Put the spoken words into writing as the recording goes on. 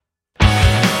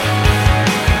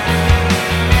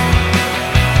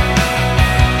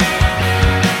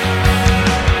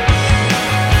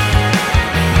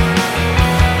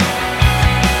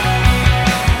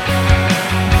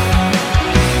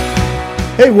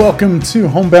Hey, welcome to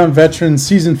Homebound Veterans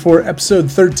Season 4, Episode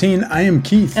 13. I am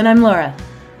Keith. And I'm Laura.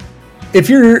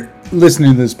 If you're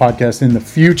listening to this podcast in the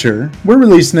future, we're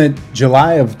releasing it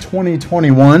July of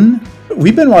 2021.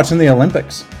 We've been watching the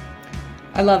Olympics.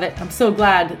 I love it. I'm so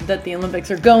glad that the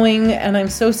Olympics are going, and I'm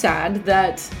so sad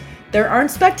that there aren't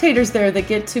spectators there that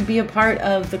get to be a part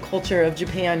of the culture of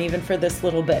Japan, even for this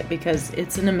little bit, because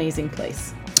it's an amazing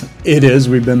place. It is.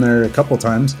 We've been there a couple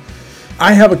times.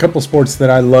 I have a couple sports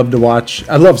that I love to watch.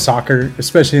 I love soccer,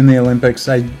 especially in the Olympics.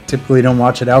 I typically don't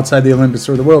watch it outside the Olympics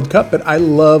or the World Cup, but I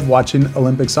love watching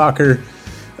Olympic soccer.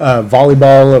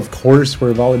 Volleyball, of course,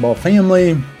 we're a volleyball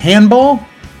family. Handball?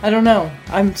 I don't know.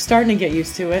 I'm starting to get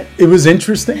used to it. It was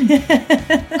interesting.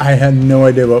 I had no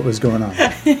idea what was going on.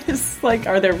 It's like,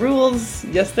 are there rules?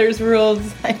 Yes, there's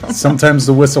rules. I don't know. Sometimes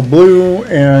the whistle blew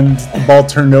and the ball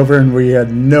turned over and we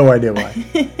had no idea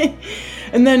why.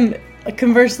 And then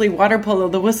conversely, water polo,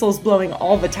 the whistle's blowing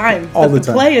all the time. All but the the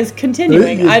time. Play is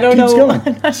continuing. I don't know. Going.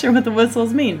 I'm not sure what the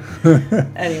whistles mean.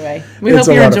 Anyway, we hope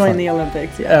you're enjoying the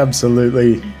Olympics. Yeah.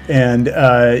 Absolutely. And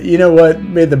you know what?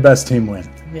 May the best team win.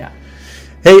 Yeah.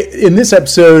 Hey, in this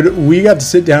episode, we got to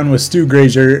sit down with Stu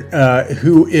Grazier,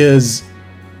 who is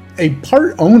a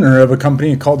part owner of a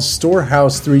company called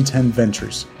Storehouse 310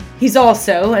 Ventures. He's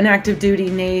also an active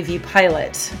duty Navy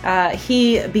pilot.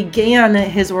 He began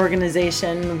his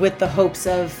organization with the hopes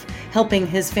of helping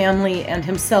his family and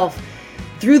himself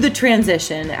through the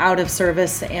transition out of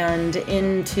service and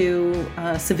into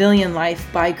civilian life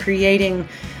by creating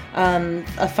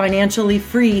a financially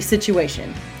free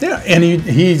situation. Yeah, and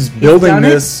he's building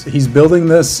this. He's building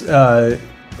this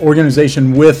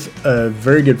organization with a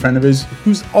very good friend of his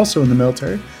who's also in the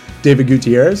military, David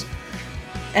Gutierrez.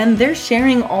 And they're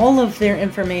sharing all of their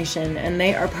information, and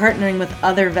they are partnering with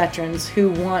other veterans who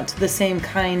want the same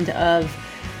kind of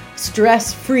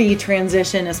stress-free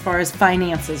transition as far as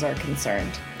finances are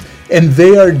concerned. And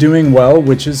they are doing well,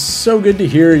 which is so good to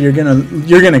hear. You're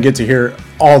gonna get to hear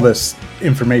all this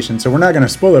information, so we're not gonna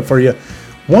spoil it for you.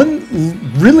 One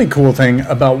really cool thing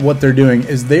about what they're doing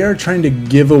is they are trying to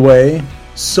give away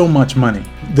so much money.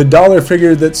 The dollar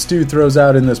figure that Stu throws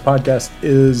out in this podcast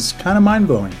is kind of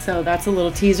mind-blowing. So that's a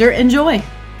little teaser. Enjoy.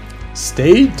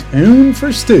 Stay tuned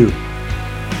for Stu.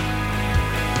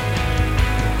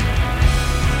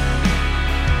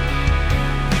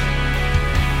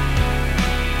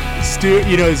 Stu,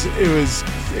 you know, it was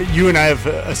you and I have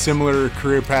a similar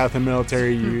career path in the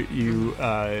military. You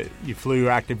flew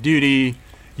active duty.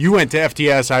 You went to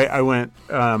FTS. I went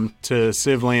to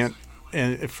civilian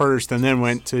at first, and then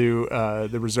went to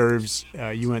the reserves.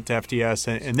 You went to FTS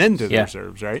and then to the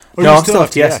reserves, right? Or no, I'm still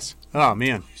FTS. Oh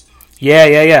man.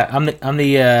 Yeah. I'm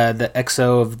the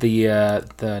XO of the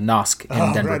NOSC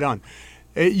in Denver. Right on.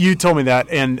 You told me that,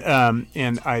 and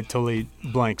I totally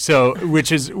blanked. So,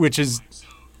 which is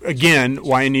again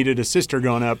why I needed a sister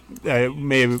growing up. I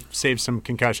may have saved some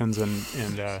concussions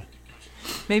and.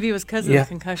 Maybe it was because of the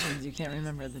concussions. You can't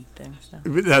remember the thing. So.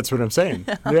 That's what I'm saying.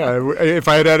 Yeah, if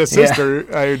I had a sister,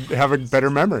 I'd have a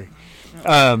better memory.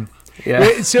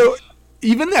 So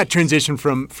even that transition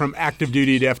from active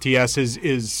duty to FTS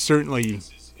is certainly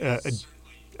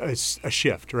a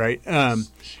shift, right?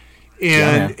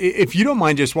 If you don't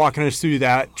mind just walking us through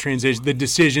that transition, the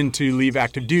decision to leave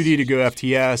active duty to go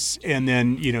FTS, and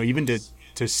then even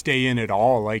to stay in it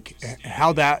all, like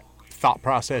how that thought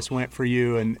process went for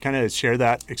you, and kind of share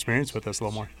that experience with us a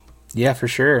little more. Yeah, for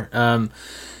sure.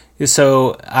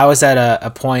 So I was at a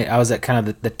point, I was at kind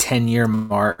of the 10-year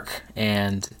mark,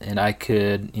 and I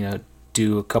could,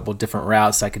 do a couple different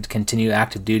routes. I could continue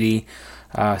active duty,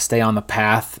 stay on the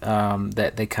path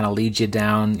that they kind of lead you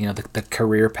down, the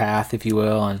career path, if you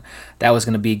will. And that was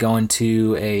going to be going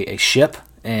to a ship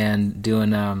and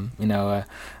doing, a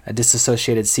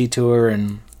disassociated sea tour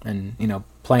and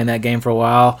playing that game for a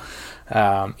while.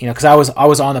 Because I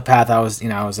was on the path. I was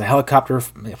a helicopter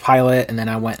pilot, and then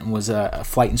I went and was a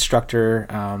flight instructor,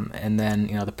 and then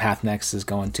the path next is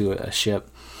going to a ship.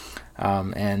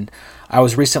 And I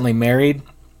was recently married.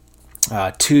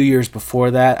 2 years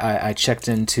before that, I checked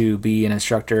in to be an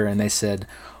instructor, and they said,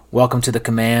 "Welcome to the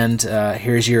command.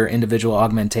 Here's your individual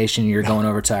augmentation. You're going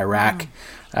over to Iraq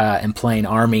and playing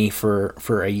Army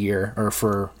for a year or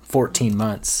for 14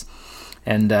 months."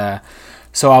 And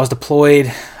so I was deployed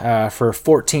for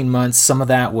 14 months. Some of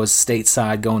that was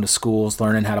stateside, going to schools,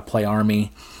 learning how to play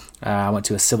Army. I went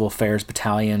to a civil affairs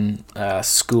battalion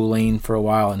schooling for a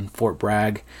while in Fort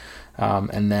Bragg,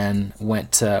 and then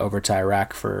went over to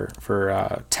Iraq for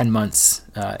 10 months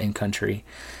in country.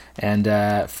 And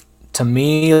to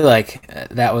me, like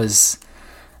that was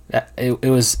it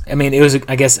was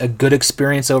I guess a good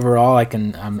experience overall.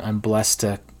 I'm blessed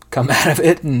to come out of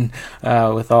it and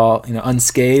with all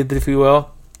unscathed, if you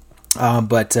will.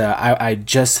 But I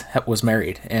just was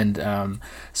married, and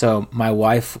so my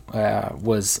wife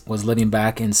was living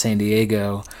back in San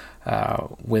Diego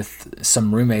with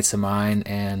some roommates of mine,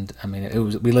 and I mean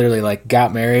we literally like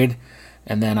got married,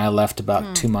 and then I left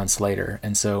about 2 months later,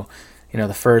 and so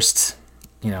the first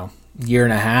year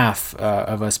and a half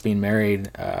of us being married,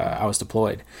 I was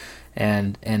deployed,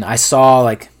 and I saw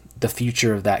like the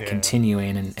future of that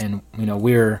continuing, and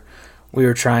we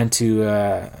were trying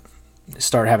to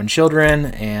start having children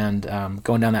and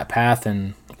going down that path,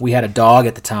 and we had a dog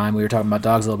at the time. We were talking about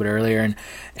dogs a little bit earlier, and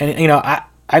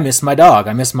I missed my dog,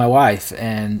 I missed my wife,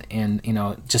 and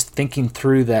just thinking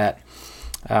through that,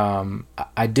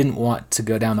 I didn't want to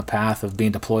go down the path of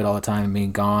being deployed all the time and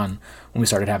being gone when we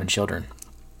started having children.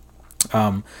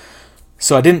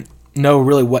 So I didn't know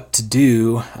really what to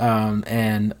do,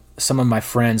 and some of my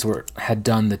friends had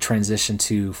done the transition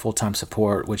to full-time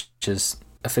support, which is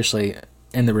officially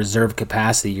in the reserve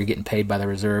capacity. You're getting paid by the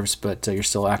reserves, but you're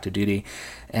still active duty.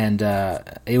 And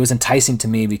it was enticing to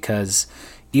me because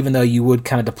even though you would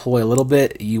kind of deploy a little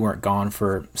bit, you weren't gone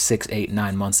for 6, 8,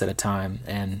 9 months at a time.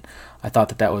 And I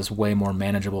thought that was way more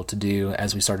manageable to do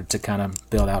as we started to kind of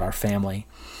build out our family.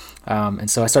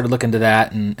 And so I started looking into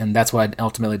that, and that's what I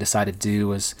ultimately decided to do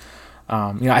was,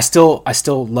 I still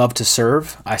love to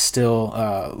serve. I still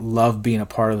love being a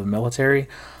part of the military.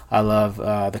 I love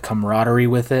the camaraderie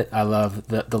with it. I love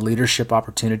the leadership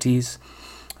opportunities.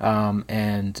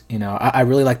 And I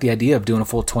really like the idea of doing a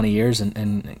full 20 years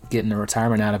and getting a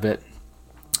retirement out of it.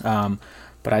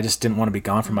 But I just didn't want to be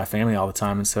gone from my family all the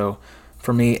time. And so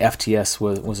for me, FTS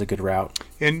was a good route.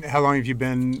 And how long have you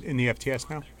been in the FTS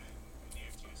now?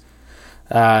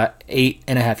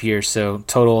 8.5 years. So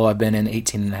total, I've been in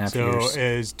 18.5 years. So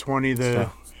is 20 the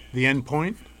end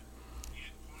point?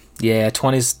 Yeah,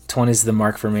 20's the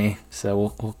mark for me.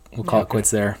 So we'll call it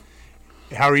quits there.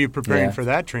 How are you preparing for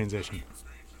that transition?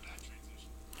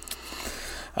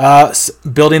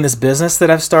 Building this business that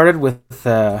I've started with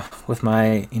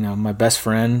my my best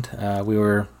friend. We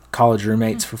were college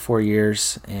roommates for 4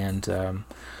 years, and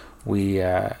we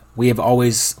have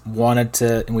always wanted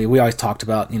to. And we always talked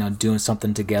about doing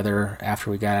something together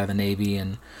after we got out of the Navy,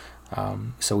 and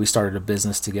so we started a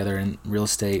business together in real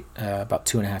estate about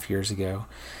 2.5 years ago.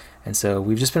 And so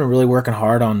we've just been really working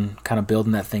hard on kind of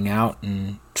building that thing out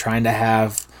and trying to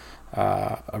have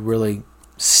a really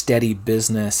steady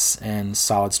business and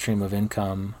solid stream of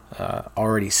income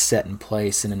already set in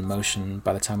place and in motion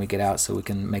by the time we get out, so we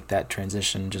can make that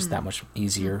transition just that much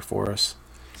easier for us.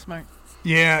 Smart.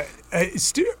 Yeah.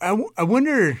 Stu, I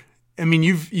wonder, I mean,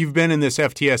 you've been in this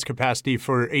FTS capacity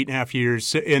for 8.5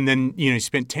 years, and then you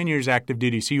spent 10 years active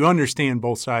duty, so you understand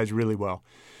both sides really well.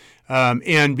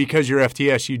 And because you're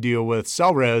FTS, you deal with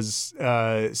CELRES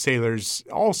sailors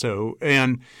also.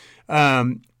 And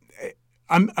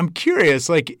I'm curious,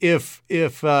 like if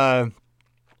a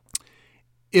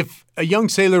young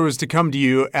sailor was to come to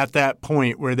you at that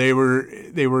point where they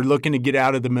were looking to get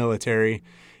out of the military,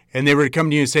 and they were to come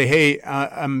to you and say, "Hey,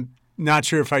 I'm not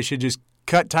sure if I should just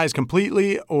cut ties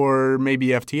completely, or maybe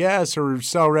FTS or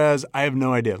CELRES. I have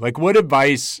no idea." Like, what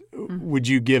advice would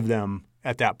you give them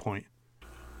at that point?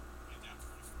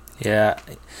 Yeah,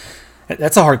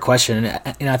 that's a hard question,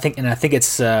 and I think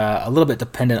it's a little bit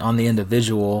dependent on the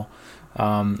individual.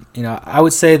 I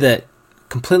would say that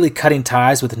completely cutting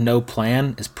ties with no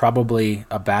plan is probably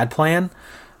a bad plan,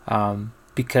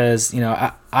 because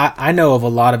I know of a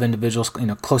lot of individuals,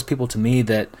 close people to me,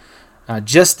 that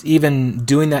just even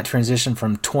doing that transition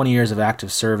from 20 years of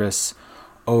active service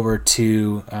over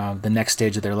to the next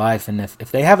stage of their life, and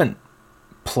if they haven't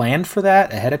planned for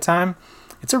that ahead of time,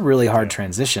 it's a really hard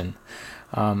transition,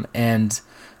 and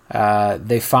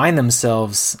they find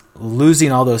themselves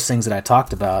losing all those things that I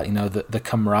talked about, the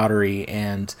camaraderie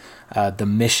and the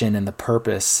mission and the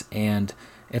purpose. And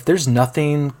if there's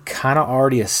nothing kind of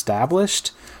already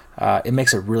established, it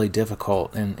makes it really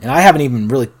difficult. And I haven't even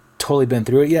really totally been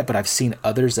through it yet, but I've seen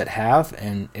others that have,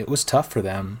 and it was tough for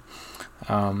them.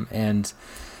 And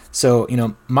so,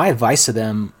 my advice to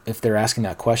them, if they're asking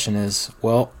that question, is,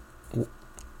 well,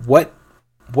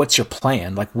 what's your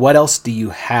plan? Like, what else do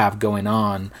you have going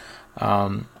on?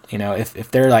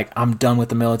 If they're like, I'm done with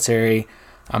the military,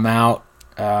 I'm out,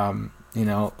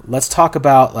 let's talk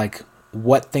about like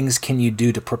what things can you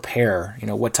do to prepare,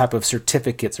 what type of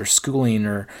certificates or schooling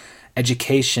or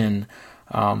education,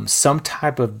 some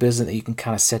type of business that you can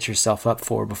kind of set yourself up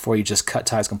for before you just cut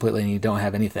ties completely and you don't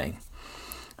have anything.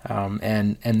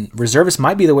 And reservists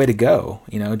might be the way to go,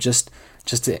 just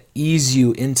to ease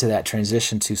you into that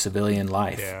transition to civilian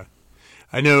life. Yeah.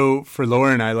 I know for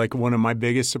Laura and I, like, one of my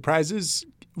biggest surprises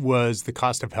was the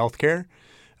cost of healthcare.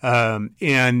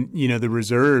 And, the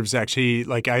reserves actually,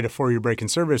 like I had a 4-year break in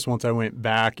service. Once I went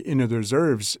back into the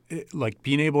reserves, like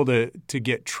being able to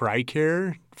get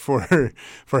TRICARE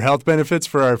for health benefits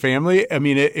for our family. I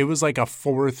mean, it was like a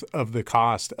fourth of the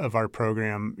cost of our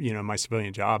program, my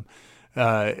civilian job.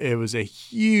 It was a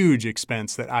huge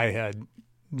expense that I had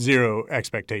zero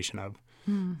expectation of.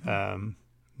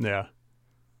 Yeah.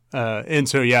 And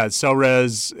so,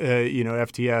 CellRes,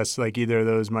 FTS, like either of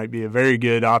those might be a very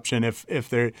good option if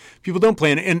people don't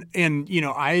plan. And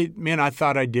I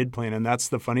thought I did plan. And that's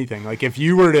the funny thing. Like if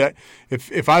you were to,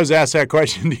 if I was asked that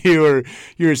question to you, or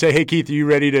you were to say, hey, Keith, are you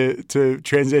ready to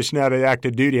transition out of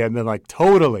active duty? I'd been like,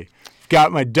 totally.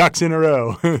 Got my ducks in a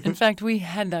row. In fact, we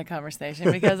had that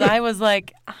conversation because I was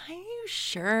like, are you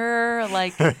sure?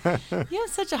 Like, you have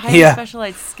such a highly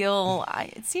specialized skill.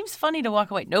 It seems funny to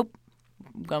walk away. Nope.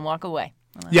 I'm going to walk away.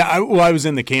 Yeah, I was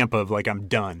in the camp of like, I'm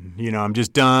done. I'm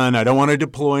just done. I don't want to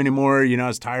deploy anymore. I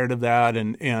was tired of that.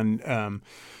 And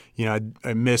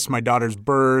I missed my daughter's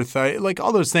birth. I like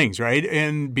all those things, right?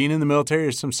 And being in the military,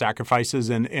 there's some sacrifices.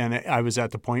 And I was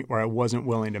at the point where I wasn't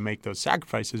willing to make those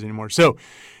sacrifices anymore. So,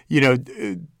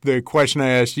 the question I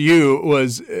asked you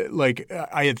was like,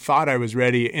 I had thought I was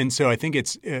ready. And so I think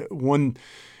it's one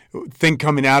thing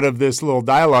coming out of this little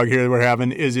dialogue here that we're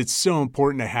having is it's so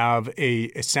important to have a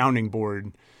sounding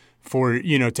board for,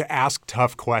 to ask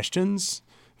tough questions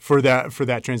for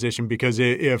that transition. Because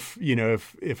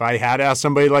if I had asked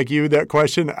somebody like you that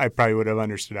question, I probably would have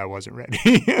understood I wasn't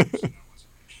ready.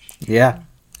 Yeah.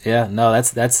 No,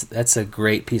 that's a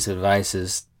great piece of advice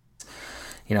is,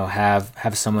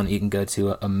 have someone that you can go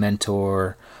to, a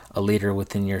mentor, a leader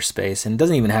within your space. And it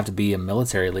doesn't even have to be a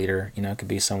military leader. It could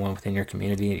be someone within your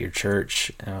community, at your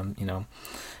church,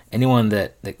 anyone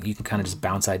that you can kind of just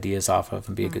bounce ideas off of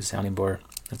and be a good sounding board.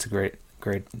 That's a great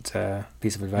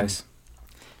piece of advice.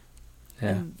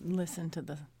 Yeah. And listen to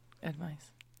the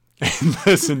advice.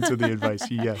 Listen to the advice,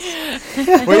 yes.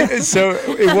 Wait, so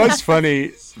it was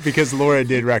funny because Laura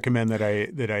did recommend that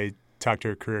I talk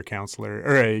to a career counselor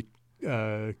or a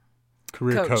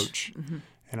career coach. Mm-hmm.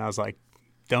 And I was like,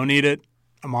 don't need it.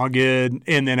 I'm all good.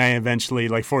 And then I eventually,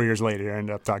 like 4 years later,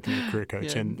 ended up talking to a career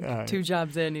coach. Yeah, and 2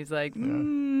 jobs in, he's like,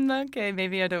 okay,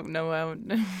 maybe I don't know.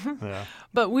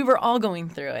 But we were all going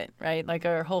through it, right? Like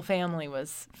our whole family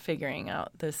was figuring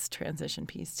out this transition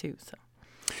piece too.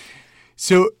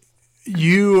 So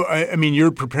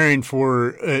you're preparing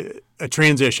for a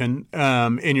transition,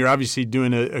 and you're obviously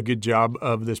doing a good job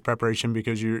of this preparation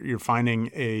because you're finding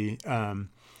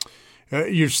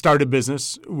you started a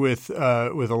business with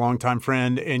a longtime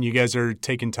friend, and you guys are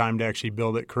taking time to actually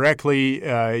build it correctly.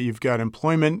 You've got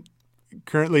employment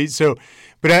currently. So,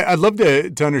 but I'd love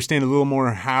to understand a little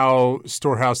more how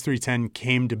Storehouse 310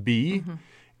 came to be,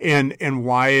 and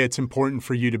why it's important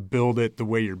for you to build it the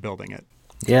way you're building it.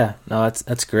 Yeah, no,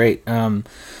 that's great.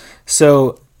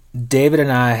 So David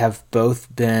and I have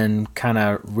both been kind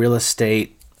of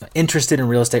interested in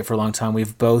real estate for a long time.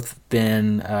 We've both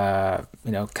been, kind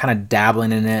of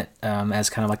dabbling in it as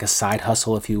kind of like a side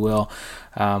hustle, if you will.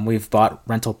 We've bought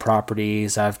rental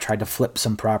properties. I've tried to flip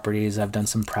some properties. I've done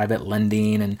some private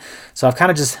lending. And so I've kind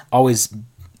of just always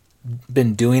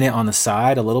been doing it on the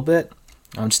side a little bit,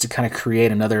 just to kind of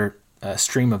create another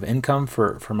stream of income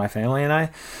for my family and I.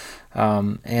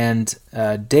 And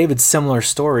David's similar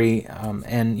story.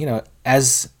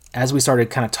 As we started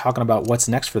kind of talking about what's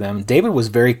next for them, David was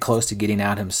very close to getting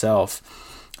out himself,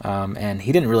 and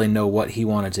he didn't really know what he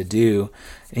wanted to do.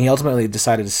 And he ultimately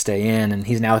decided to stay in, and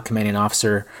he's now the commanding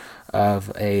officer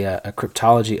of a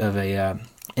cryptology of a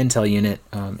intel unit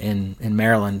in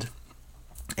Maryland.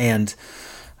 And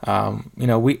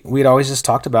we'd always just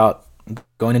talked about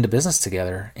going into business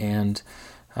together and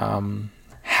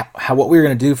how what we were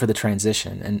going to do for the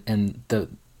transition, and the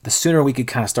sooner we could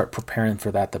kind of start preparing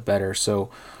for that, the better. So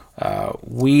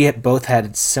we both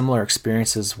had similar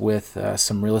experiences with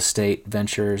some real estate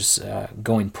ventures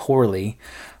going poorly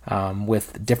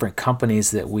with different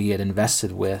companies that we had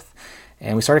invested with.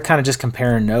 And we started kind of just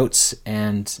comparing notes,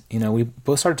 and, we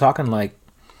both started talking, like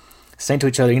saying to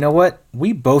each other, you know what,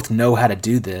 we both know how to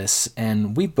do this,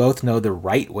 and we both know the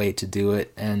right way to do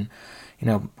it, and,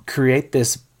 create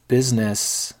this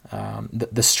business,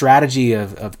 the strategy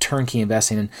of turnkey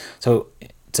investing. And so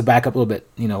to back up a little bit,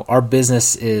 our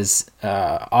business is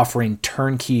offering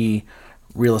turnkey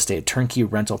real estate, turnkey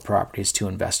rental properties to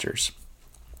investors,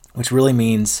 which really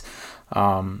means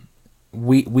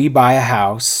we buy a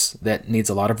house that needs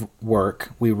a lot of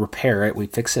work. We repair it, we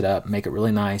fix it up, make it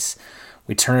really nice.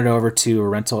 We turn it over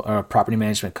to a property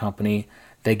management company.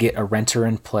 They get a renter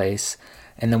in place.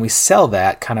 And then we sell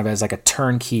that kind of as like a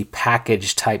turnkey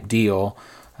package type deal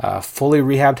fully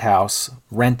rehabbed house,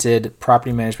 rented,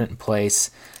 property management in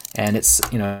place, and it's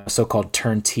so-called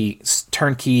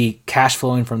turnkey, cash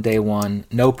flowing from day one,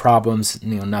 no problems,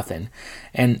 nothing,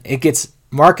 and it gets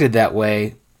marketed that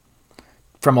way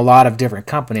from a lot of different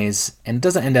companies, and it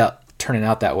doesn't end up turning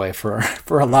out that way for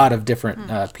a lot of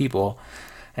different people.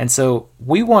 And so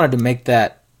we wanted to make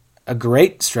that a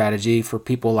great strategy for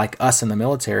people like us in the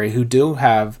military who do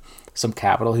have some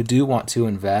capital, who do want to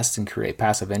invest and create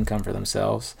passive income for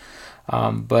themselves,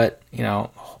 but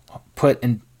put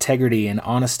integrity and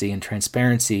honesty and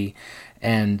transparency,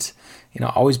 and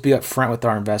always be upfront with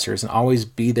our investors and always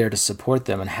be there to support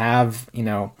them, and have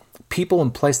people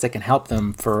in place that can help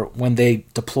them for when they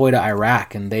deploy to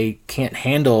Iraq and they can't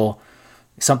handle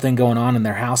something going on in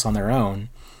their house on their own.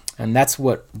 And that's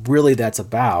what really that's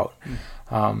about.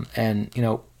 And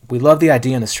we love the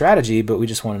idea and the strategy, but we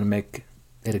just wanted to make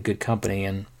it a good company.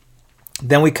 And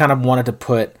then we kind of wanted to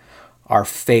put our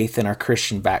faith and our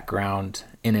Christian background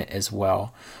in it as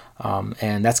well.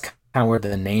 And that's kind of where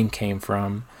the name came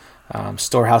from.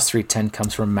 Storehouse 310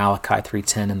 comes from Malachi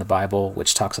 3:10 in the Bible,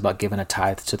 which talks about giving a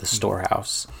tithe to the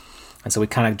storehouse. And so we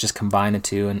kind of just combined the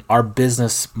two. And our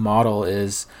business model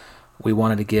is we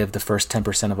wanted to give the first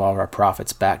 10% of all of our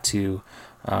profits back to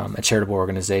a charitable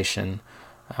organization.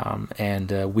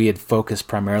 And we had focused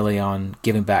primarily on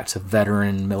giving back to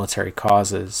veteran military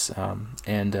causes.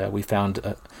 And we found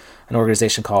an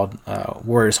organization called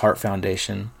Warriors Heart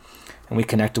Foundation. And we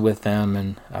connected with them.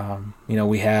 And,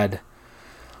 we had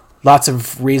lots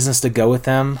of reasons to go with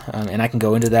them, and I can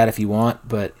go into that if you want,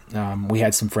 but we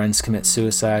had some friends commit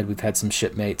suicide. We've had some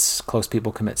shipmates, close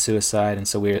people commit suicide, and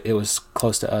so it was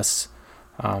close to us,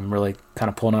 really kind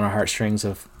of pulling on our heartstrings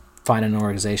of finding an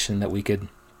organization that we could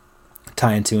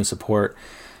tie into and support.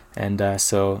 And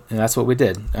so that's what we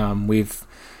did. We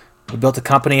built a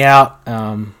company out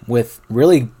with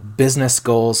really business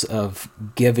goals of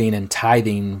giving and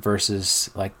tithing versus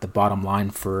like the bottom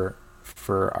line for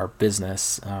our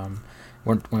business.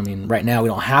 Right now we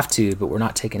don't have to, but we're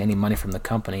not taking any money from the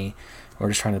company. We're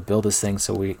just trying to build this thing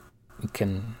so we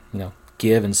can,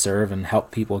 give and serve and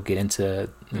help people get into,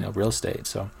 real estate.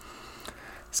 So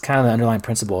it's kind of the underlying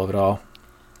principle of it all.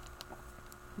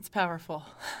 It's powerful.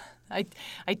 I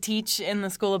teach in the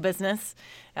School of Business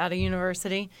at a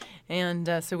university,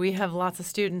 and so we have lots of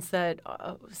students that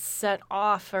set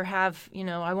off or have,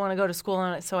 I want to go to school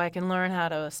on it so I can learn how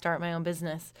to start my own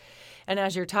business. And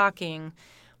as you're talking,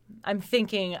 I'm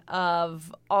thinking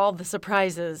of all the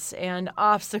surprises and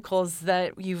obstacles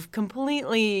that you've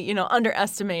completely,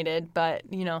 underestimated. But,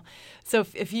 so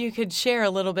if you could share a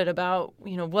little bit about,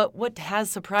 what has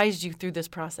surprised you through this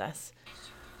process.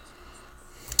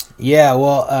 Yeah,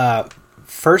 well,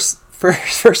 first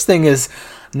thing is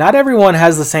not everyone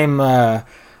has the same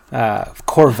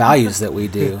core values that we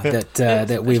do,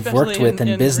 that we've worked with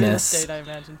in business. Real estate, I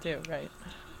imagine too, right?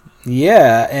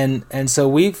 Yeah, and so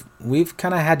we've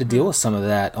kind of had to deal with some of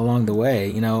that along the way.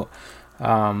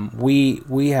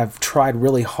 We have tried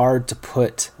really hard to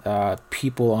put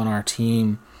people on our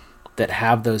team that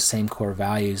have those same core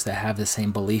values, that have the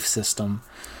same belief system,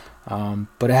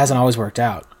 but it hasn't always worked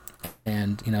out.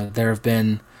 And there have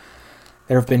been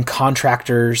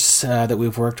contractors that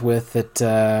we've worked with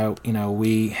that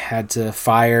we had to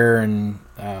fire and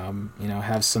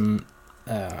have some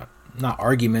not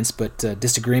arguments but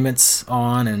disagreements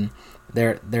on, and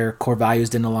their core values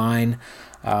didn't align.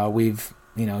 We've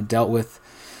dealt with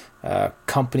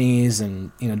companies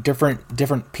and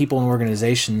different people and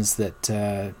organizations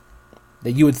that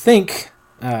you would think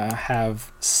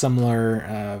have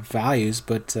similar values,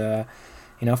 but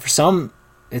for some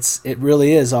it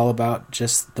really is all about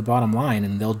just the bottom line,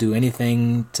 and they'll do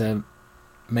anything to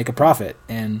make a profit.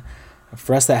 And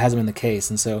for us, that hasn't been the case.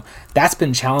 And so that's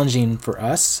been challenging for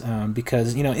us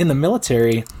because, in the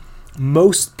military,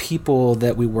 most people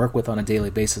that we work with on a daily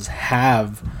basis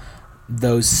have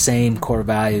those same core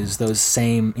values, those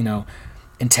same,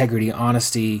 integrity,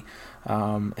 honesty,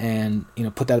 and,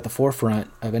 put that at the forefront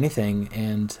of anything.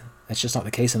 And that's just not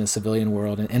the case in the civilian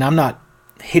world. And I'm not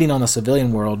hitting on the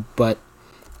civilian world, but,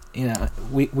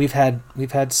 we've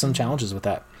had some challenges with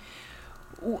that.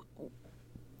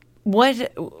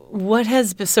 What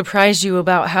has surprised you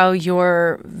about how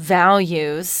your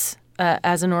values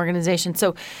as an organization?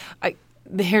 So, I'm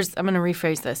going to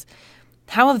rephrase this.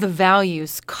 How have the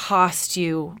values cost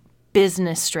you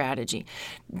business strategy?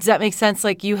 Does that make sense?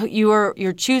 Like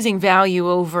you're choosing value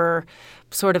over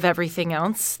sort of everything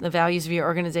else, the values of your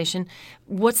organization.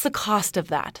 What's the cost of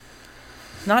that?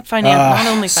 Not not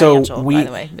only financial, by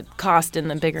the way, but cost in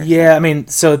the bigger. Yeah,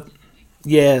 sense.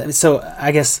 So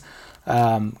I guess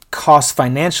cost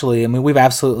financially. We've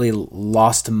absolutely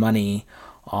lost money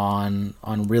on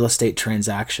real estate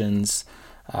transactions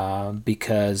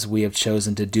because we have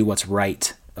chosen to do what's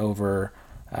right over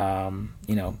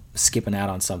skipping out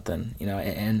on something.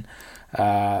 And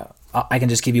I can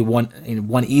just give you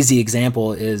one easy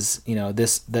example is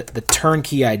the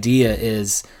turnkey idea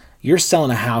is you're selling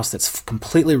a house that's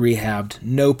completely rehabbed,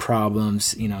 no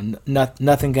problems,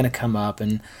 nothing going to come up,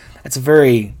 and that's a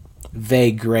very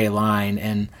vague gray line,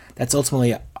 and that's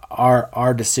ultimately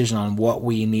our decision on what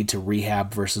we need to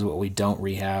rehab versus what we don't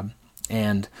rehab.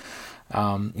 And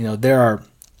there are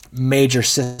major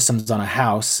systems on a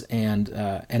house, and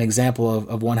an example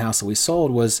of one house that we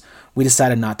sold was we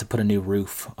decided not to put a new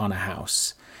roof on a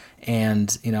house.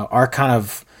 And our kind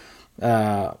of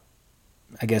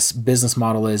business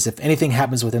model is if anything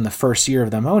happens within the first year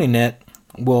of them owning it,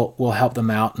 we'll help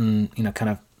them out and kind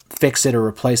of fix it or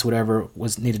replace whatever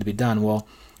was needed to be done. Well,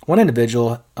 one individual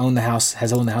has owned the house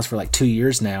for like 2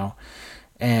 years now,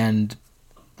 and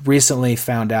recently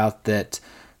found out that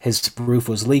his roof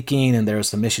was leaking and there was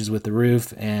some issues with the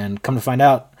roof, and come to find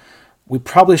out we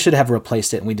probably should have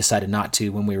replaced it, and we decided not to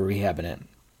when we were rehabbing it.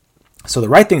 So the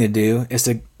right thing to do is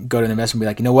to go to an investor and be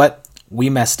like, you know what,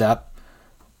 we messed up.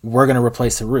 We're going to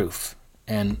replace the roof.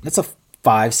 And that's a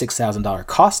 $5,000-$6,000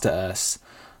 cost to us,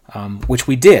 which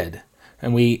we did.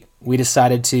 And we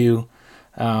decided to,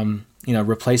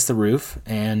 replace the roof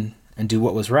and do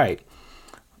what was right.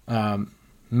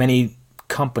 Many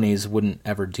companies wouldn't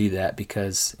ever do that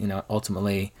because,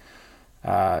 ultimately,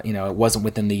 it wasn't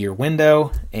within the year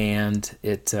window, and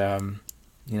it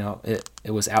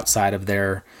was outside of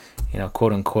their,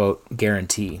 quote unquote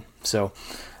guarantee. So,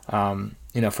 from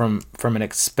an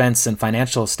expense and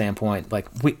financial standpoint, like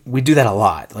we do that a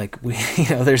lot. Like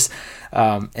there's,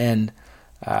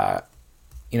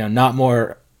 not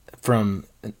more from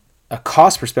a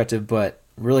cost perspective, but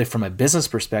really from a business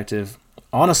perspective,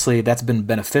 honestly, that's been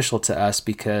beneficial to us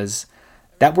because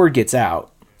that word gets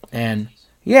out. And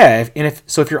yeah,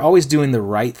 if you're always doing the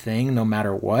right thing, no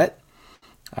matter what,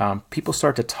 people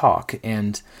start to talk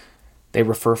and they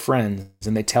refer friends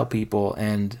and they tell people,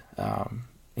 and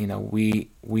we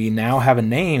now have a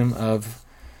name of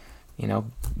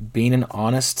being an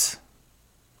honest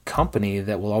company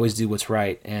that will always do what's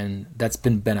right, and that's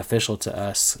been beneficial to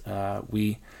us.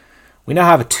 We now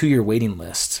have a 2-year waiting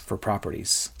list for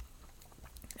properties,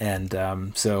 and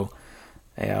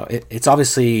it's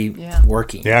obviously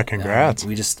working. Yeah, congrats.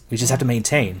 We just have to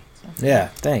maintain. Yeah,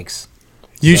 thanks.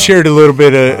 You shared a little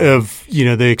bit of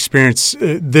the experience,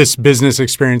 this business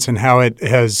experience, and how it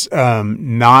has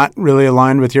not really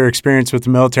aligned with your experience with the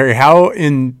military. How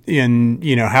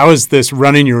how is this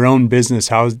running your own business?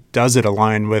 How does it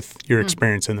align with your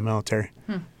experience in the military?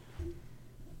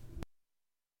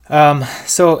 I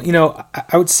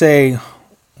would say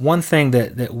one thing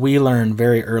that we learned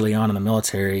very early on in the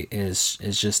military is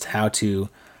just how to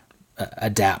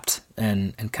adapt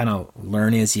and kind of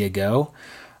learn as you go.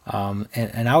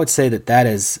 And I would say that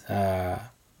is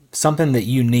something that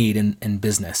you need in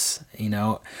business.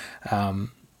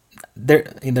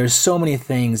 There's so many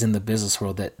things in the business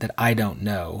world that I don't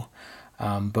know.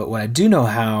 But what I do know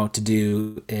how to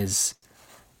do is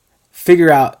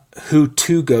figure out who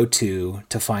to go to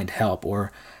find help,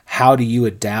 or how do you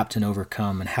adapt and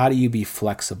overcome, and how do you be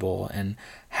flexible, and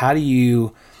how do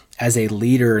you, as a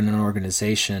leader in an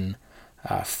organization,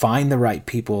 find the right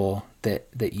people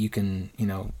that you can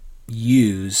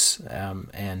use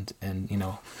and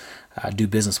do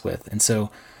business with. And so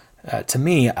to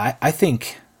me, I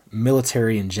think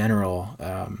military in general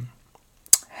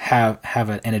have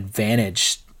an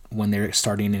advantage when they're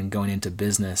starting and going into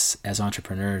business as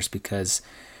entrepreneurs, because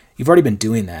you've already been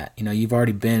doing that. You've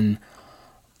already been,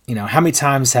 how many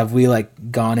times have we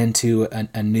gone into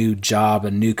a new job,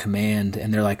 a new command,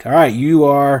 and they're like, all right, you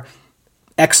are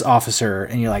X officer,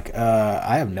 and you're like,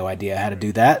 I have no idea how to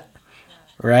do that,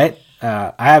 right?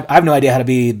 I have no idea how to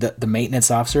be the maintenance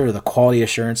officer or the quality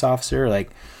assurance officer.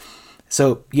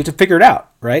 So you have to figure it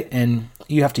out, right? And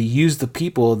you have to use the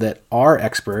people that are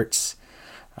experts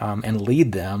and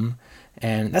lead them,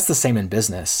 and that's the same in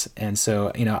business. And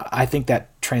so I think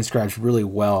that transcribes really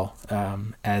well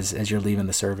as you're leaving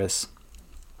the service.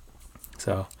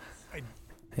 So.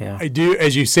 Yeah. I do.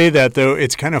 As you say that, though,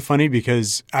 it's kind of funny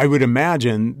because I would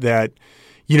imagine that,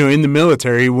 in the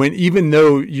military, even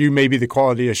though you may be the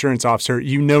quality assurance officer,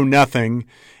 you know nothing,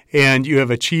 and you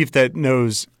have a chief that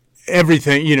knows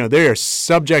everything. They're a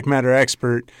subject matter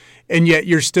expert, and yet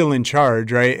you're still in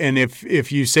charge, right? And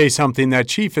if you say something, that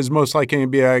chief is most likely going to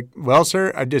be like, well,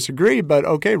 sir, I disagree, but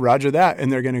okay, roger that,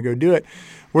 and they're going to go do it.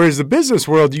 Whereas the business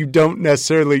world, you don't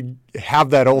necessarily have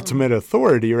that ultimate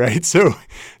authority, right? So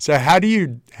how do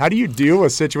you deal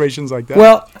with situations like that?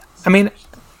 Well, I mean,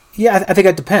 Yeah, I think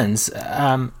it depends.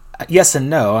 Yes and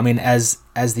no. I mean, as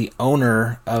the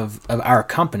owner of our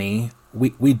company,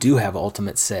 we do have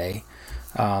ultimate say,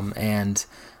 and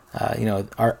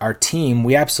our team,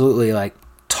 we absolutely like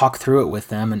talk through it with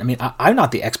them. And I mean, I'm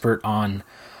not the expert on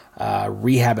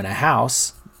rehabbing a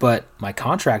house, but my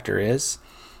contractor is.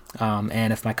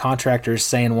 And if my contractor is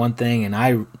saying one thing and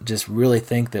I just really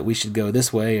think that we should go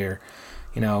this way, or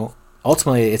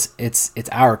ultimately it's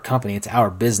our company, it's our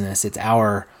business, it's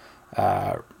our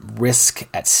risk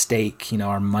at stake,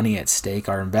 our money at stake,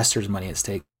 our investors' money at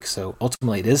stake. So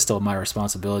ultimately it is still my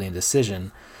responsibility and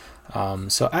decision.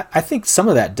 So I think some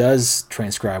of that does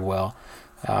transcribe well.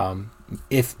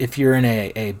 If you're in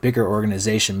a bigger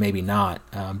organization, maybe not.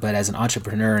 But as an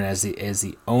entrepreneur and as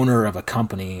the owner of a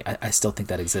company, I still think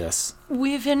that exists.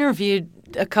 We've interviewed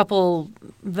a couple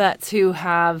vets who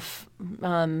have,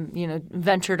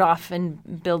 ventured off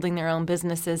and building their own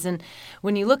businesses. And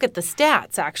when you look at the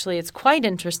stats, actually, it's quite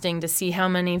interesting to see how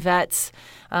many vets.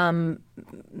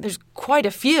 There's quite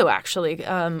a few, actually,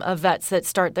 of vets that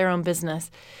start their own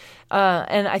business.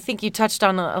 And I think you touched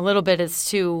on a little bit as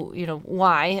to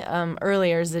why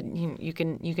earlier, is that you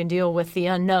can deal with the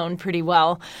unknown pretty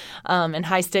well. In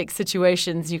high stakes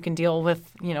situations, you can deal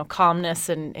with calmness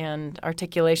and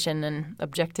articulation and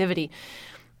objectivity.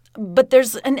 But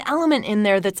there's an element in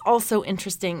there that's also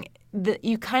interesting that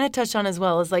you kind of touched on as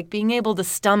well, is like being able to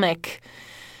stomach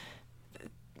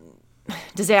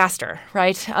disaster,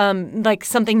 right? Like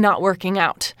something not working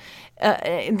out.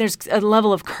 There's a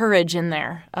level of courage in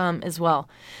there as well.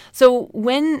 So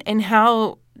when and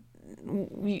how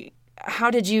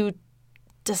did you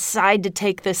decide to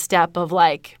take this step of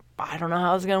like, I don't know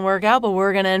how it's going to work out, but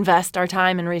we're going to invest our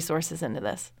time and resources into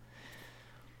this?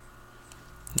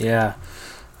 Yeah,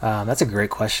 that's a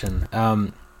great question.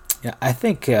 I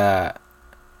think,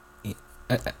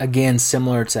 again,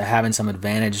 similar to having some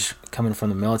advantage coming from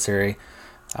the military,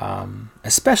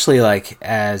 especially like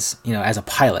as a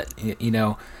pilot,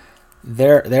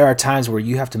 there are times where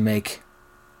you have to make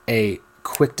a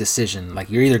quick decision. Like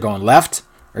you're either going left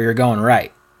or you're going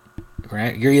right.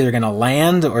 You're either going to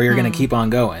land or you're going to keep on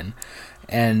going.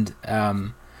 And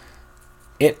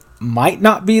it might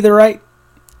not be the right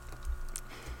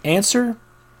answer,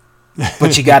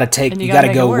 but you got to take, you got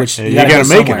to go which, you got to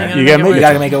make it. You got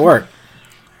to make it work.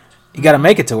 You got to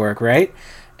make it to work, right?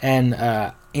 And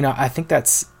I think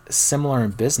that's similar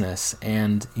in business,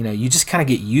 and you just kind of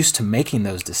get used to making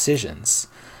those decisions,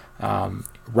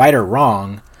 right or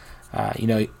wrong.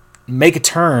 Make a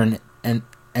turn and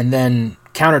then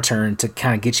counter turn to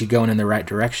kind of get you going in the right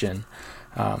direction.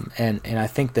 And I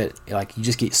think that like you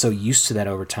just get so used to that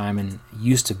over time, and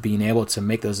used to being able to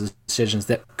make those decisions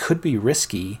that could be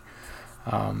risky.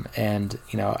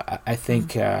 I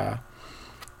think.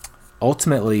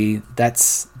 Ultimately,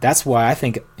 that's why I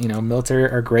think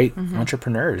military are great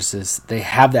entrepreneurs, is they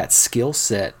have that skill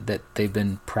set that they've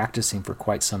been practicing for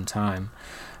quite some time.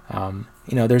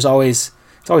 It's always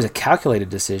a calculated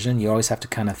decision. You always have to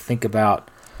kind of think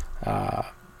about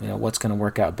what's going to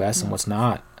work out best and what's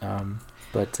not.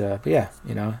 But yeah.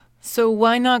 So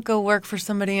why not go work for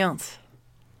somebody else?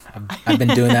 I've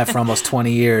been doing that for almost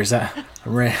 20 years. I'm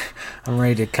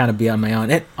ready to kind of be on my own.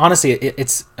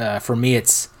 It's for me.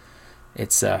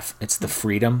 It's the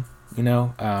freedom,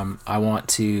 I want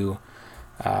to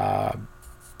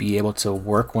be able to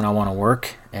work when I want to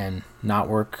work and not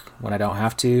work when I don't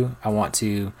have to. I want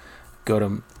to go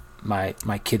to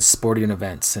my kids' sporting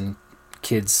events and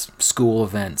kids' school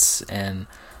events and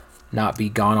not be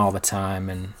gone all the time.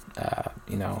 And,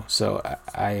 so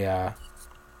I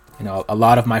a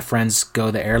lot of my friends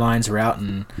go the airlines route,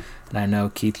 and I know,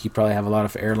 Keith, you probably have a lot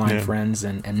of airline friends,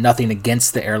 and nothing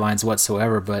against the airlines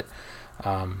whatsoever, but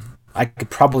I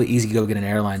could probably easily go get an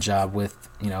airline job with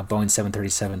Boeing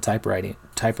 737 type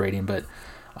rating, but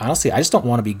honestly, I just don't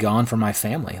want to be gone from my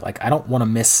family. Like I don't want to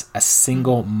miss a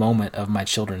single moment of my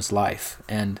children's life,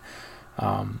 and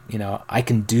I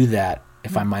can do that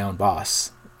if I'm my own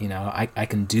boss. I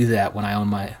can do that when I own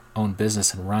my own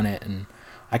business and run it, and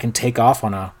I can take off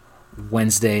on a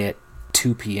Wednesday at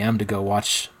 2 p.m. to go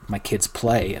watch my kids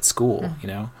play at school.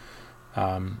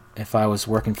 If I was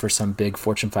working for some big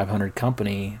Fortune 500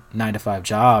 company, 9-to-5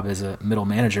 job as a middle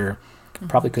manager,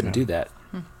 probably couldn't do that.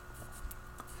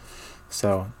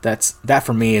 So that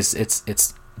for me is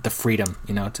it's the freedom,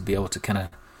 to be able to kind of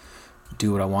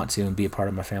do what I want to and be a part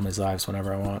of my family's lives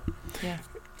whenever I want. Yeah.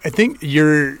 I think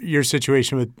your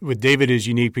situation with David is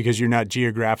unique because you're not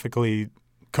geographically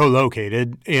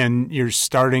co-located, and you're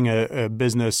starting a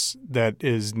business that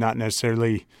is not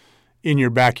necessarily in your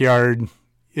backyard,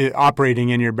 operating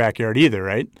in your backyard either,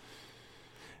 right?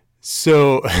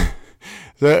 So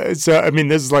So I mean,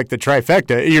 this is like the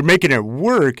trifecta. You're making it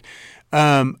work.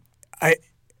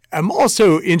 I'm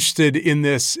also interested in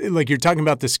this, like you're talking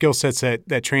about the skill sets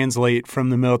that translate from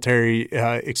the military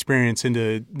experience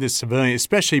into this civilian,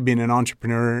 especially being an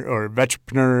entrepreneur or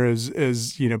vetrepreneur,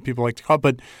 as people like to call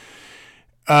it.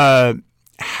 But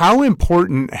how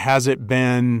important has it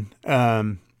been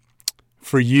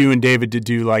for you and David to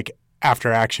do like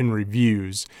after action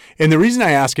reviews? And the reason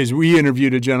I ask is we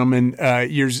interviewed a gentleman a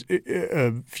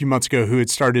few months ago who had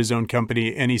started his own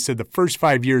company, and he said the first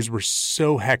 5 years were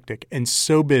so hectic and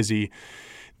so busy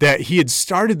that he had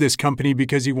started this company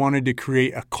because he wanted to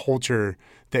create a culture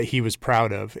that he was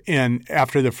proud of. And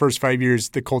after the first 5 years,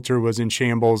 the culture was in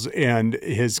shambles, and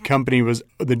his company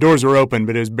the doors were open,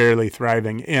 but it was barely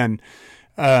thriving. And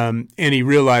he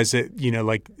realized that,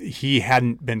 like he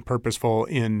hadn't been purposeful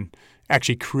in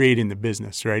actually creating the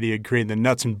business, right? He had created the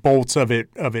nuts and bolts of it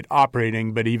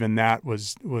operating, but even that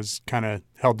was kind of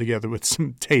held together with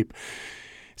some tape.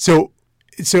 So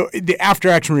the after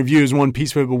action review is one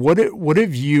piece of it, but what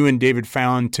have you and David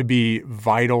found to be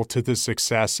vital to the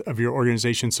success of your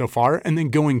organization so far? And then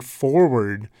going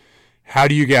forward, how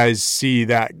do you guys see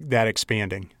that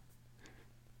expanding?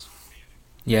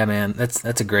 Yeah, man,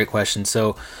 that's a great question.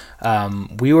 So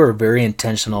we were very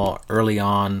intentional early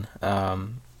on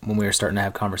when we were starting to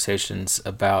have conversations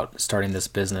about starting this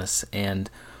business, and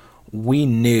we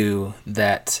knew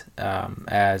that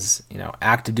as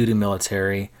active duty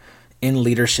military in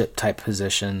leadership type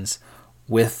positions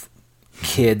with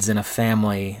kids and a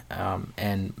family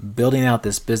and building out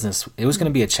this business, it was going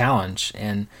to be a challenge.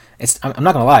 And I'm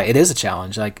not going to lie, it is a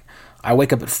challenge. Like I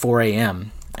wake up at 4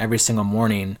 a.m. every single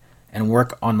morning and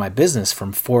work on my business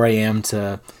from 4 a.m.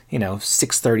 to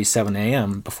 6:30, 7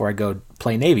 a.m. before I go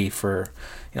play Navy for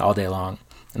all day long.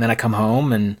 And then I come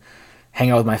home and hang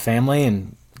out with my family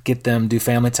and get them do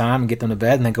family time and get them to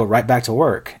bed, and then go right back to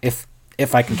work if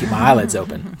I can keep my eyelids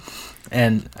open.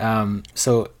 And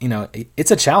so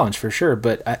it's a challenge for sure.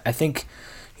 But I think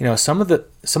some of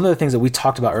the things that we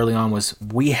talked about early on was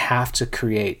we have to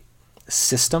create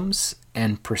systems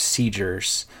and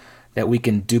procedures that we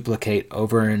can duplicate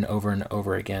over and over and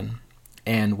over again.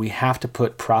 And we have to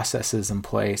put processes in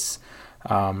place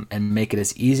and make it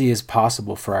as easy as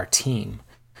possible for our team.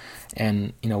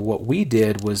 And what we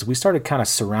did was we started kind of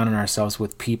surrounding ourselves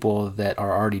with people that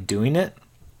are already doing it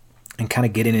and kind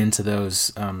of getting into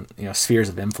those spheres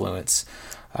of influence.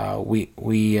 We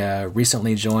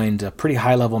recently joined a pretty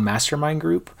high level mastermind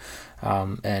group,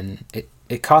 and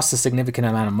it costs a significant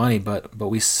amount of money, but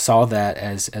we saw that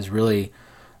as really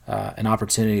an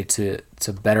opportunity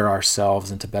to better ourselves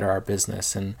and to better our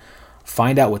business and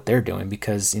find out what they're doing,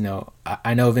 because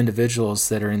I know of individuals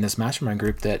that are in this mastermind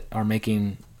group that are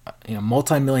making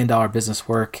multi-million-dollar business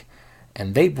work,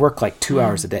 and they work like 2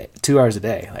 hours a day,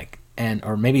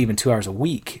 or maybe even 2 hours a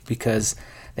week, because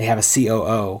they have a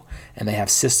COO and they have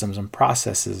systems and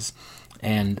processes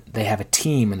and they have a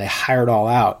team and they hire it all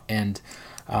out, and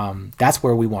that's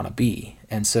where we want to be.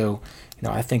 And so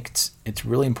I think it's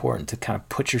really important to kind of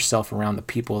put yourself around the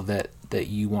people that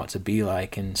you want to be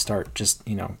like, and start just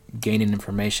gaining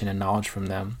information and knowledge from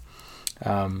them.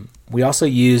 We also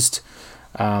used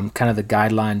kind of the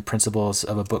guideline principles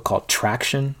of a book called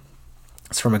Traction.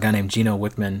 It's from a guy named Gino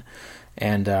Wickman,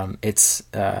 and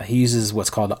he uses what's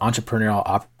called the entrepreneurial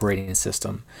operating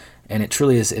system, and it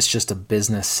truly is. It's just a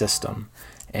business system,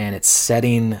 and it's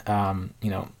setting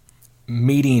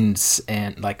meetings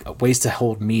and like ways to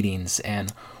hold meetings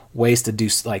and ways to do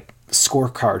like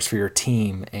scorecards for your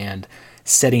team, and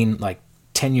setting like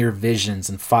 10-year visions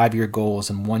and 5-year goals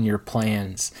and 1-year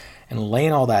plans, and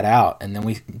laying all that out. And then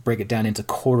we break it down into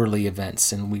quarterly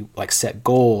events, and we like set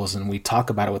goals and we talk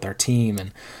about it with our team.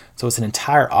 And so it's an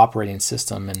entire operating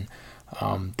system, and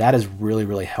that has really,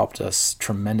 really helped us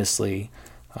tremendously,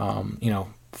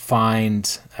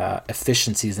 find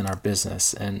efficiencies in our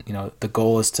business. And the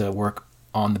goal is to work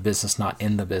on the business, not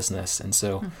in the business. And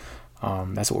so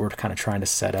that's what we're kind of trying to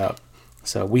set up.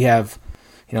 So we have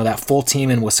that full team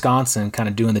in Wisconsin kind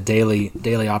of doing the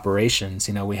daily operations.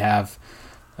 We have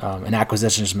an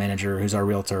acquisitions manager who's our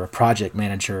realtor, a project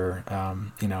manager,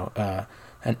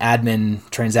 an admin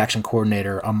transaction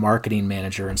coordinator, a marketing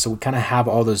manager. And so we kind of have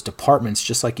all those departments,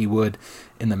 just like you would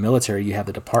in the military. You have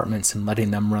the departments and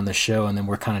letting them run the show, and then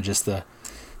we're kind of just the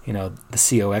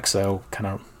COXO kind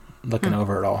of looking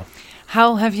over it all.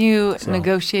 How have you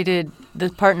negotiated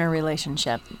the partner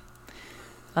relationship?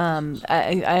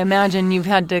 I imagine you've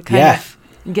had to kind of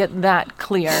get that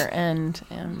clear, and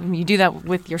you do that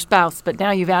with your spouse, but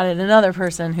now you've added another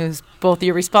person who's both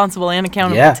you're responsible and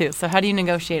accountable to. So how do you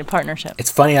negotiate a partnership? It's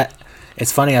funny.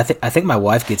 It's funny. I think my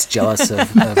wife gets jealous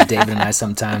of David and I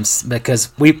sometimes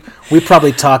because we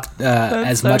probably talk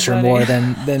as much or more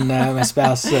than my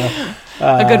spouse. So,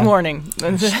 a good morning.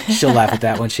 She'll laugh at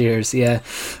that when she hears. Yeah,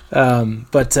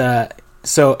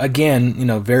 so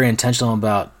again, very intentional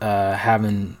about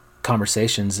having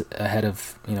conversations ahead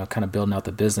of kind of building out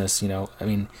the business.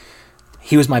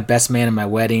 He was my best man in my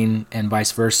wedding, and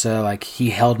vice versa. Like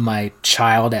he held my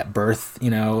child at birth,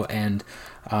 and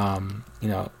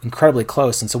incredibly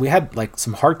close. And so we had like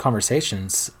some hard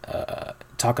conversations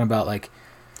talking about like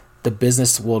the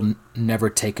business will never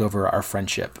take over our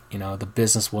friendship. The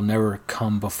business will never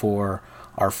come before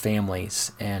our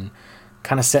families, and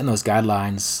kind of setting those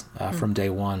guidelines from day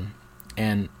one.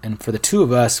 And for the two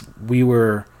of us, we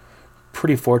were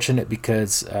pretty fortunate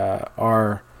because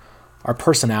our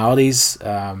personalities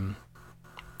kind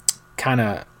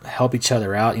of help each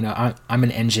other out. I'm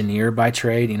an engineer by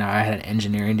trade. I had an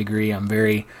engineering degree. I'm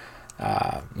very,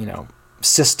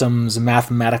 systems,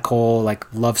 mathematical,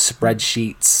 like love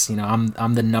spreadsheets.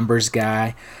 I'm the numbers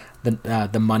guy,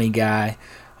 the money guy,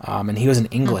 and he was an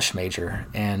English major,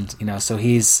 and so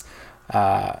he's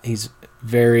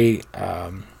very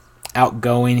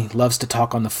outgoing. He loves to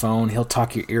talk on the phone. He'll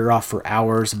talk your ear off for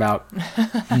hours about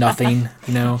nothing,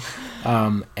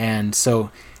 and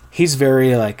so he's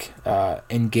very like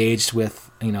engaged with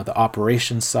the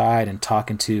operations side and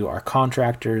talking to our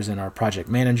contractors and our project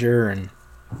manager, and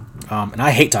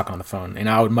I hate talking on the phone, and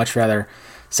I would much rather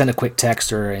send a quick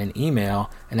text or an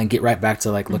email and then get right back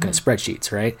to like looking at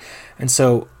spreadsheets, right? And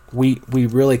so we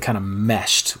really kind of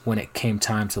meshed when it came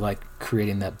time to like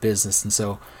creating that business. And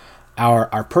so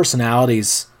our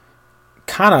personalities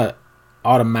kind of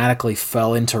automatically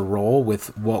fell into role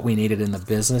with what we needed in the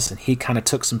business, and he kind of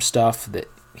took some stuff that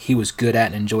he was good at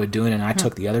and enjoyed doing, and I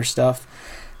took the other stuff,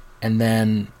 and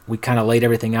then we kind of laid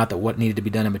everything out that what needed to be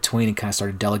done in between, and kind of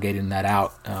started delegating that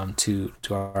out to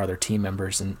our other team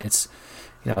members. And it's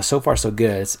so far so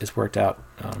good. It's worked out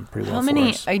pretty well. How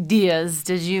many ideas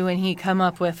did you and he come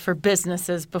up with for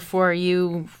businesses before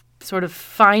you sort of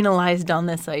finalized on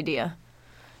this idea?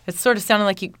 It sort of sounded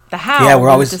like the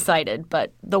how was decided,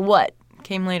 but the what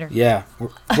came later. Yeah,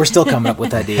 we're still coming up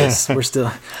with ideas. We're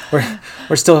still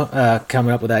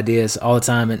coming up with ideas all the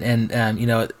time, and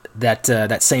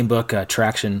that same book,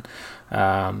 Traction,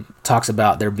 talks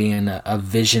about there being a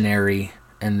visionary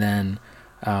and then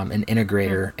an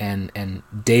integrator, and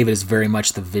David is very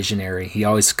much the visionary. He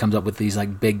always comes up with these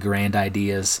like big grand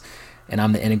ideas, and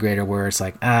I'm the integrator, where it's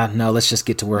like, no, let's just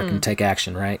get to work and take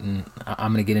action, right? And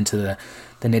I'm going to get into the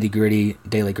nitty-gritty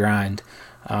daily grind.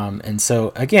 And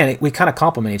so again, we kind of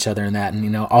complement each other in that,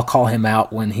 and I'll call him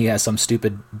out when he has some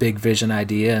stupid big vision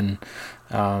idea, and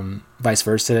vice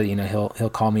versa. He'll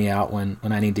call me out when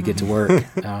I need to get to work.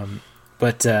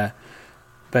 But I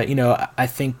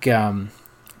think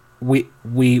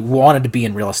we wanted to be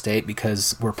in real estate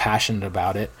because we're passionate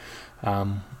about it.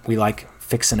 We like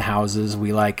fixing houses.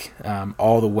 We like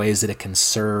all the ways that it can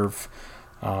serve,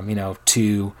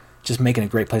 to just making a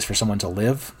great place for someone to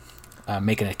live,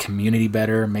 making a community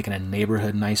better, making a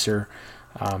neighborhood nicer,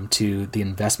 to the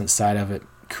investment side of it,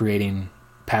 creating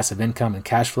passive income and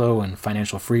cash flow and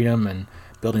financial freedom and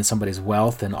building somebody's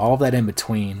wealth and all of that in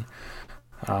between.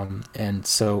 And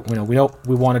so,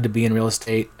 we wanted to be in real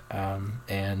estate,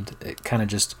 and it kind of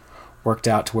just worked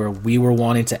out to where we were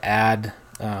wanting to add,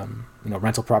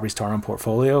 rental properties to our own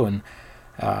portfolio. And,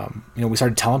 we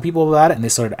started telling people about it, and they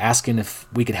started asking if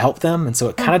we could help them. And so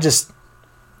it kind of just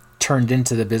turned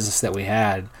into the business that we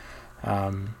had.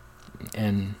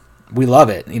 And we love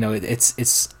it.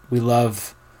 We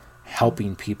love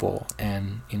helping people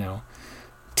and,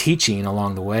 teaching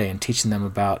along the way, and teaching them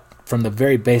about from the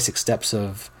very basic steps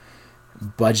of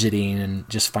budgeting and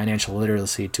just financial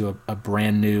literacy to a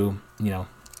brand new,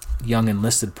 young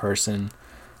enlisted person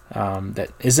that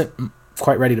isn't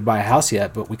quite ready to buy a house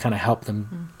yet, but we kind of help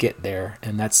them get there.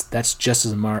 And that's just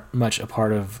as much a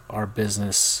part of our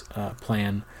business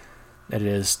plan that it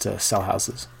is to sell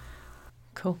houses.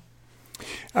 Cool.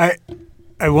 I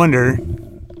wonder,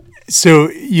 so,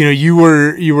 you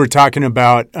were talking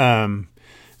about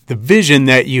the vision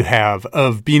that you have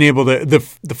of being able to,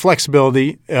 the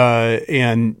flexibility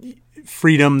and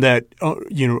freedom that,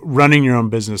 running your own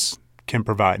business can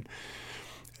provide.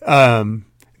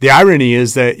 The irony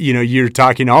is that, you're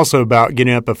talking also about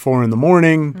getting up at 4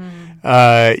 a.m.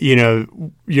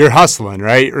 You're hustling,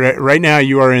 right? Right now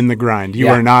you are in the grind. You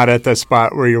are not at the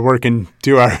spot where you're working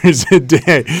 2 hours a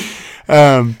day.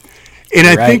 And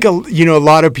I think, a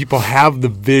lot of people have the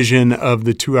vision of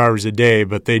the 2 hours a day,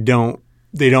 but they don't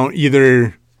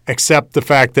either accept the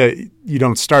fact that you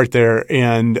don't start there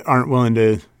and aren't willing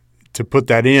to put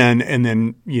that in, and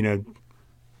then,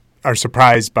 are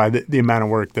surprised by the amount of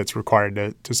work that's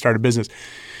required to start a business.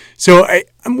 So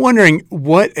I'm wondering,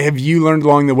 what have you learned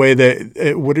along the way?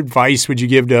 What advice would you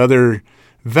give to other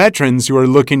veterans who are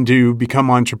looking to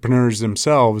become entrepreneurs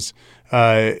themselves?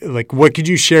 Like, what could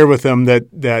you share with them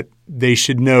that they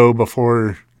should know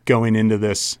before going into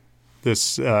this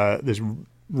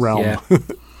realm? Yeah.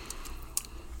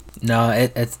 No,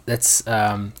 that's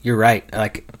you're right.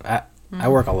 Like I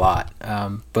work a lot,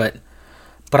 but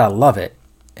I love it,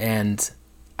 and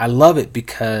I love it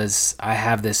because I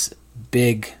have this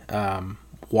big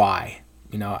why.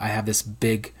 I have this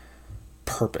big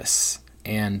purpose,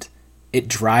 and it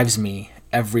drives me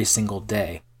every single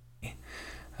day.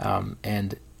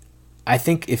 And I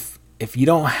think if you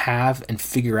don't have and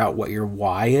figure out what your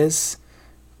why is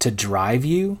to drive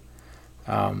you,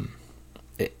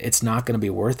 it's not going to be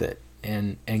worth it.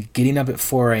 And getting up at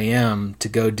 4 a.m. to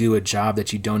go do a job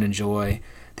that you don't enjoy,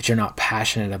 that you're not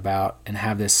passionate about, and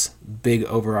have this big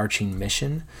overarching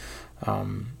mission,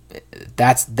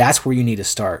 that's where you need to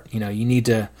start. You need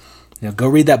to go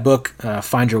read that book,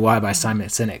 Find Your Why by Simon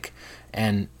Sinek,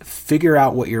 and figure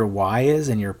out what your why is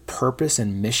and your purpose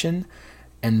and mission,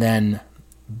 and then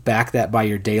back that by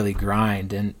your daily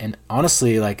grind. And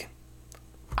honestly, like,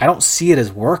 I don't see it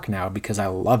as work now because I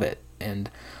love it.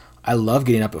 And I love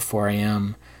getting up at 4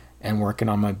 a.m. and working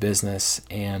on my business.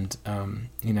 And,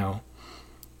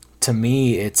 to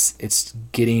me, it's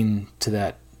getting to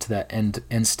that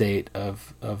end state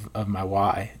of my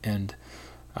why. And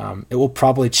it will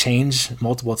probably change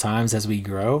multiple times as we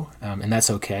grow, and that's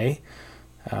okay.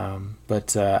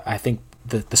 But I think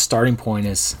the starting point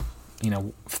is,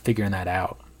 figuring that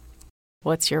out.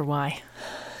 What's your why?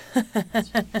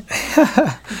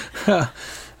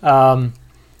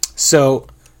 So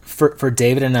for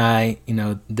David and I,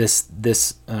 this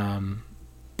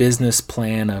business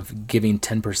plan of giving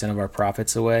 10% of our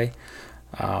profits away,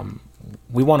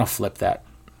 we want to flip that.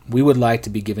 We would like to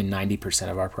be giving 90%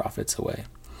 of our profits away,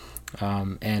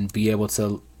 and be able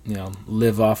to,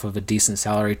 live off of a decent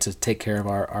salary to take care of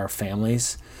our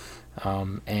families,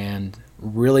 and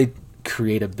really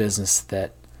create a business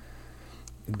that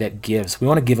gives. We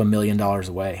want to give $1 million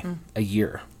away a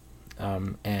year.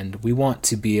 And we want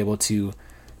to be able to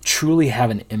truly have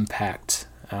an impact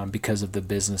because of the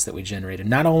business that we generated,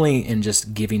 not only in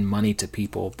just giving money to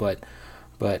people, but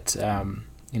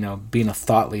being a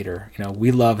thought leader.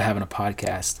 We love having a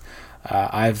podcast.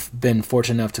 I've been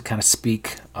fortunate enough to kind of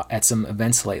speak at some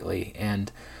events lately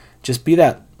and just be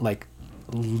that like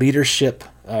leadership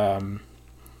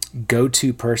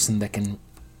go-to person that can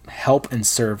help and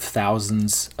serve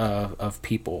thousands of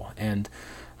people. And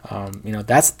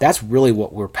that's really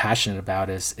what we're passionate about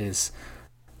is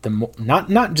the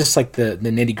not just like the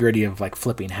nitty gritty of like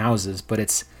flipping houses, but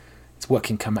it's what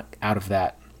can come out of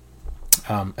that.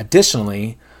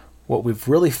 Additionally, what we've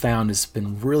really found has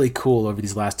been really cool over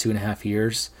these last 2.5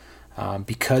 years,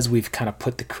 because we've kind of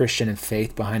put the Christian and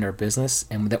faith behind our business,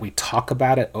 and that we talk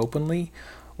about it openly,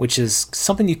 which is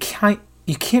something you can't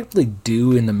really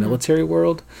do in the military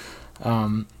world.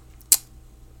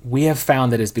 We have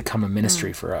found that it's become a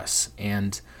ministry for us,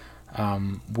 and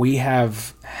we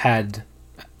have had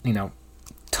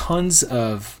tons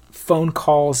of phone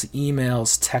calls,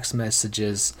 emails, text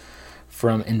messages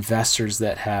from investors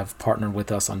that have partnered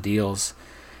with us on deals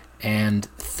and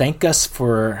thank us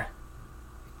for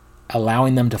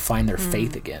allowing them to find their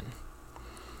faith again.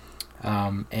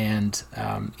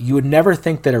 You would never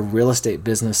think that a real estate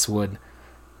business would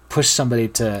push somebody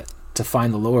to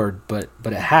find the Lord, but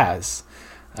it has.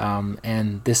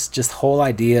 And this just whole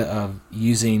idea of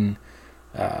using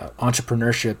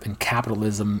entrepreneurship and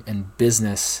capitalism and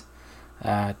business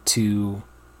to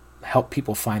help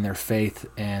people find their faith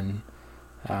and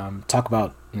talk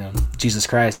about Jesus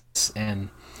Christ, and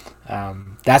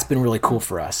that's been really cool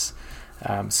for us.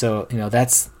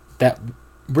 That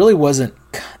really wasn't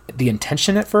the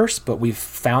intention at first, but we've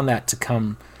found that to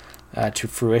come to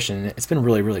fruition. It's been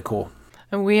really, really cool.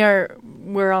 And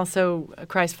we're also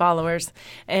Christ followers,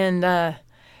 and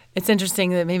it's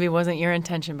interesting that maybe it wasn't your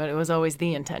intention, but it was always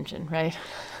the intention, right?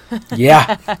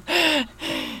 Yeah.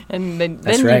 And then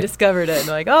right. You discovered it, and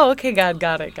like, oh, okay, God,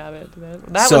 got it.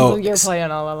 That was your plan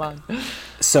all along.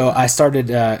 So I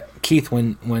started, Keith,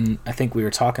 when I think we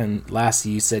were talking last,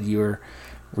 you said you were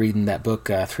reading that book,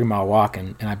 3 Mile Walk,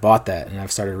 and I bought that, and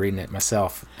I've started reading it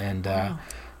myself, and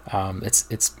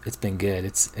it's been good.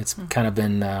 It's kind of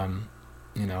been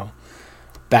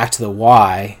back to the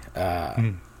why.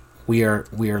 We are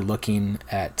looking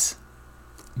at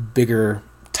bigger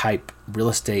type real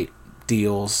estate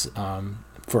deals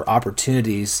for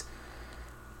opportunities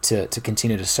to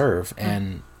continue to serve,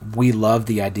 and we love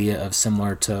the idea of,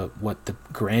 similar to what the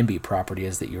Granby property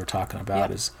is that you were talking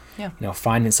about, is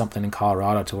finding something in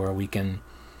Colorado to where we can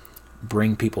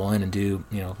bring people in and do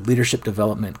leadership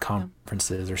development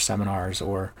conferences or seminars,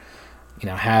 or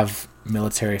have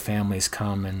military families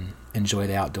come and enjoy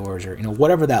the outdoors, or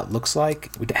whatever that looks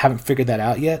like. We haven't figured that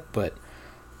out yet, but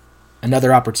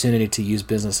another opportunity to use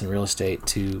business and real estate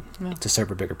to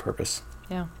serve a bigger purpose.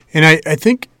 Yeah. And I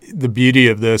think the beauty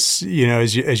of this,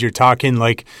 as you're talking,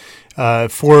 like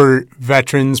for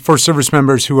veterans, for service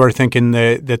members who are thinking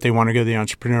that they want to go the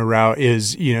entrepreneur route,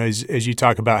 is, as you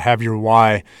talk about, have your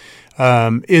why,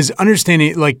 is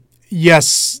understanding, like,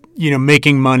 yes,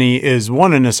 making money is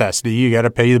a necessity. You got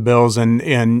to pay the bills,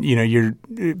 and your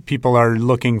people are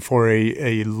looking for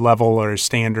a level or a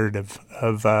standard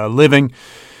of living.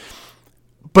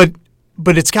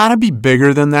 But it's got to be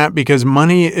bigger than that, because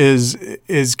money is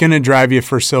going to drive you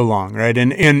for so long, right?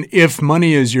 And if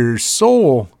money is your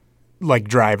sole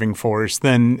driving force,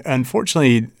 then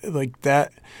unfortunately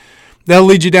that'll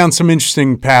lead you down some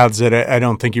interesting paths that I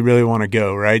don't think you really want to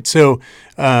go, right? So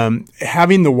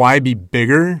having the why be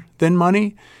bigger than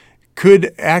money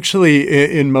could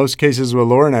actually, in most cases, what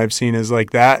Laura and I have seen is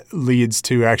that leads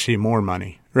to actually more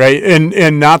money. Right.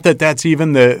 And not that that's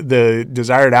even the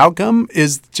desired outcome,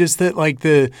 is just that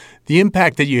the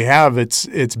impact that you have,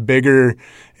 it's bigger.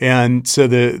 And so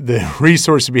the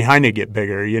resources behind it get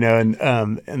bigger,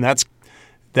 and that's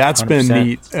 100%. Been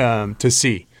neat to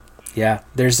see. Yeah.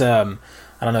 There's, I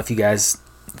don't know if you guys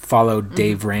follow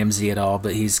Dave Ramsey at all,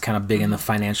 but he's kind of big in the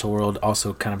financial world,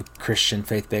 also kind of Christian,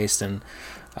 faith-based. And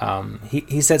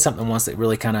he said something once that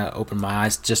really kind of opened my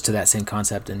eyes just to that same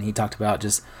concept. And he talked about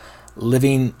just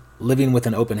living with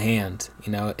an open hand.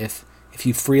 If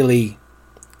you freely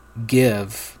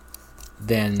give,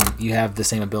 then you have the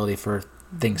same ability for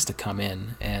things to come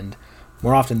in, and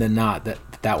more often than not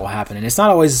that will happen. And it's not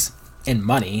always in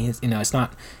money. It's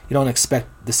not, you don't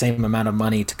expect the same amount of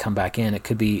money to come back in. It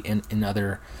could be in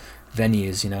other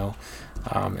venues,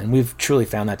 and we've truly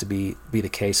found that to be the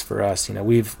case for us.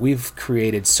 We've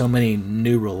created so many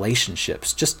new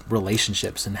relationships,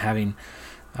 and having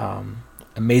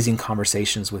amazing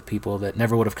conversations with people that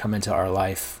never would have come into our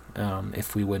life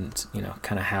if we wouldn't,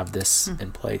 kind of have this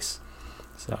in place.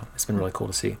 So it's been really cool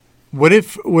to see. What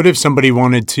if somebody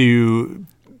wanted to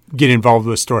get involved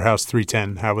with Storehouse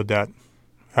 310? How would that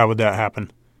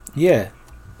happen? Yeah.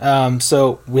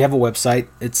 So we have a website.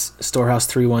 It's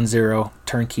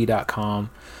storehouse310turnkey.com.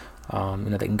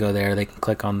 They can go there. They can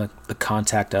click on the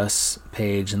contact us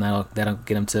page, and that'll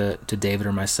get them to David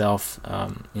or myself.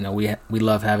 We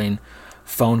love having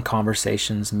phone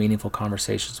conversations, meaningful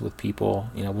conversations with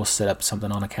people. We'll set up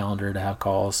something on a calendar to have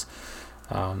calls.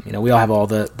 We all have all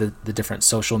the different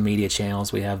social media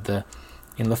channels. We have the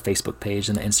Facebook page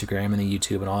and the Instagram and the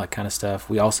YouTube and all that kind of stuff.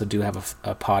 We also do have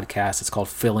a podcast. It's called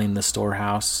Filling the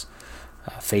Storehouse,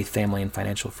 Faith, Family, and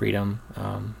Financial Freedom.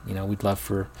 We'd love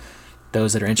for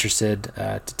those that are interested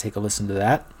to take a listen to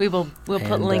that. We'll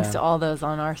put links to all those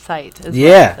on our site as well.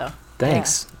 Yeah, so.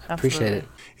 Thanks. I appreciate it.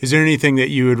 Is there anything that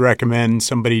you would recommend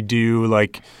somebody do,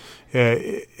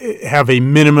 have a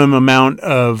minimum amount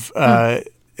of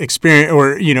experience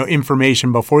or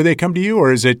information before they come to you,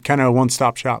 or is it kind of a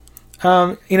one-stop shop?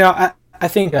 I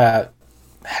think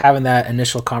having that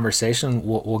initial conversation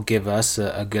will give us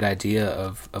a good idea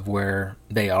of where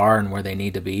they are and where they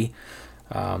need to be.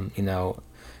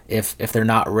 If they're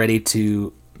not ready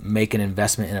to make an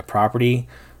investment in a property,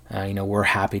 we're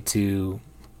happy to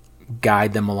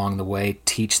guide them along the way,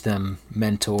 teach them,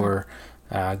 mentor,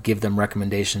 give them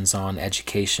recommendations on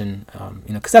education,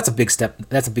 because that's a big step.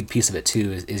 That's a big piece of it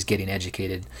too, is getting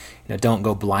educated. Don't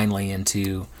go blindly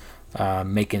into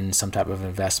making some type of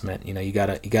investment. You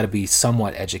gotta be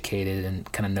somewhat educated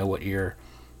and kind of know what you're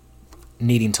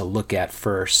needing to look at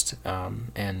first,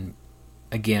 and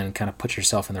again, kind of put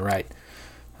yourself in the right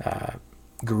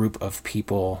group of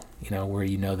people, where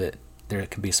that there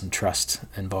can be some trust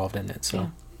involved in it. So. Yeah.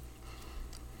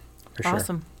 For sure.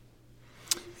 Awesome.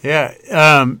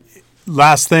 Yeah.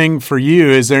 Last thing for you,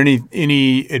 is there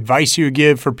any advice you would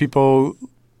give for people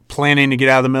planning to get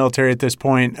out of the military at this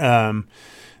point that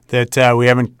we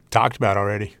haven't talked about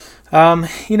already?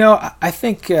 I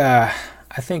think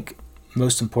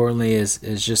most importantly is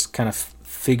just kind of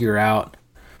figure out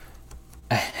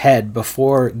ahead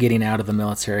before getting out of the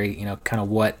military, kind of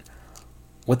what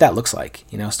that looks like.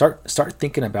 Start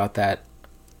thinking about that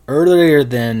earlier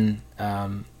than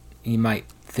you might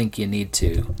think you need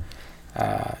to.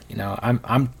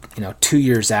 I'm 2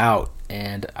 years out,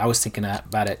 and I was thinking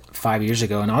about it 5 years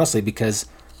ago, and honestly, because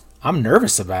I'm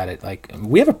nervous about it.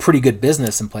 We have a pretty good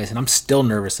business in place, and I'm still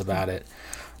nervous about it.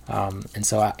 And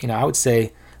so I would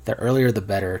say the earlier the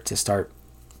better to start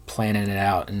planning it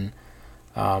out and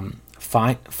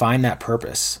find that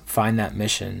purpose, find that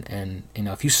mission. And,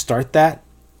 if you start that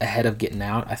ahead of getting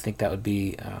out, I think that would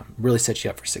be really set you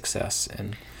up for success.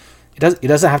 And it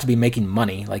doesn't have to be making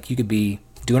money. Like, you could be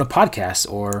doing a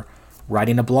podcast or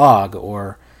writing a blog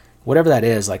or whatever that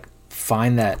is. Like,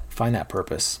 find that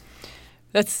purpose.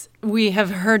 We have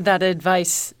heard that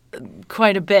advice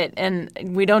quite a bit, and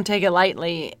we don't take it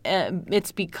lightly.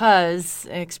 It's because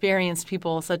experienced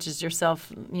people such as yourself,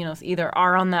 either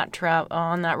are on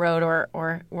that road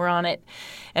or we're on it,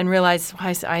 and realize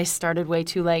I started way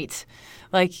too late.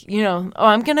 Like,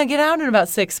 I'm gonna get out in about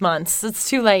 6 months. It's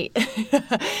too late.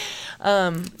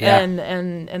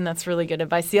 And that's really good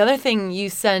advice. The other thing you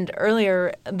said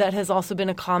earlier that has also been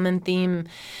a common theme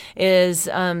is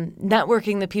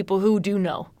networking the people who do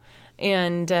know.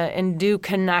 And do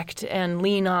connect and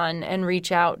lean on and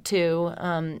reach out to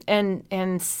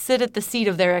and sit at the seat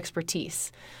of their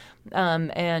expertise,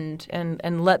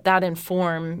 and let that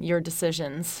inform your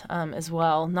decisions as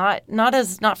well. Not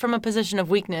from a position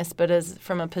of weakness, but as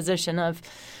from a position of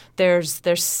there's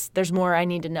more I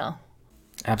need to know.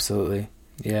 Absolutely,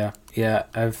 yeah.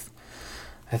 I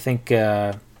think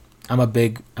I'm a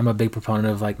big proponent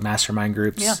of like mastermind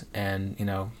groups and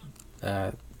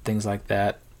things like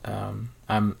that.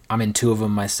 I'm in 2 of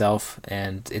them myself,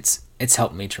 and it's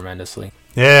helped me tremendously.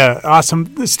 Yeah,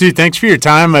 awesome, Stu. Thanks for your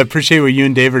time. I appreciate what you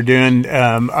and Dave are doing.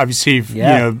 Obviously,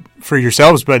 for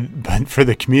yourselves, but for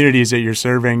the communities that you're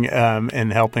serving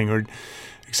and helping. We're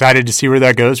excited to see where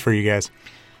that goes for you guys.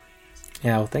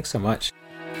 Yeah, well, thanks so much.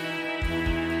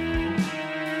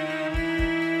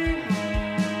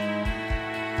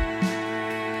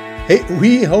 Hey,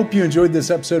 we hope you enjoyed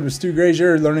this episode with Stu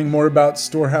Grazier, learning more about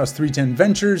Storehouse 310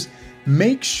 Ventures.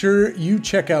 Make sure you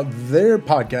check out their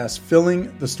podcast,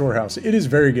 Filling the Storehouse. It is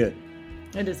very good.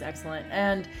 It is excellent.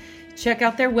 And check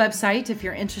out their website if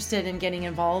you're interested in getting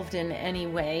involved in any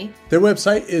way. Their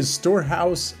website is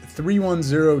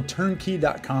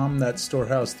storehouse310turnkey.com. That's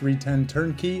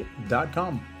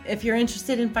storehouse310turnkey.com. If you're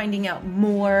interested in finding out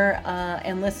more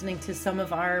and listening to some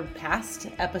of our past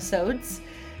episodes,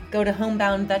 go to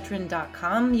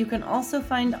homeboundveteran.com. You can also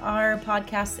find our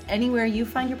podcasts anywhere you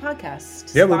find your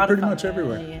podcasts. Yeah, we're pretty much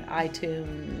everywhere.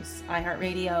 iTunes,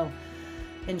 iHeartRadio.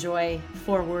 Enjoy,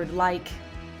 forward, like,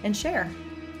 and share.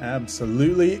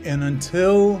 Absolutely. And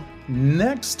until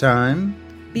next time,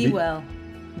 be well.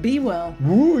 Be well.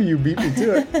 Woo, you beat me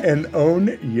to it. And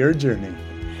own your journey.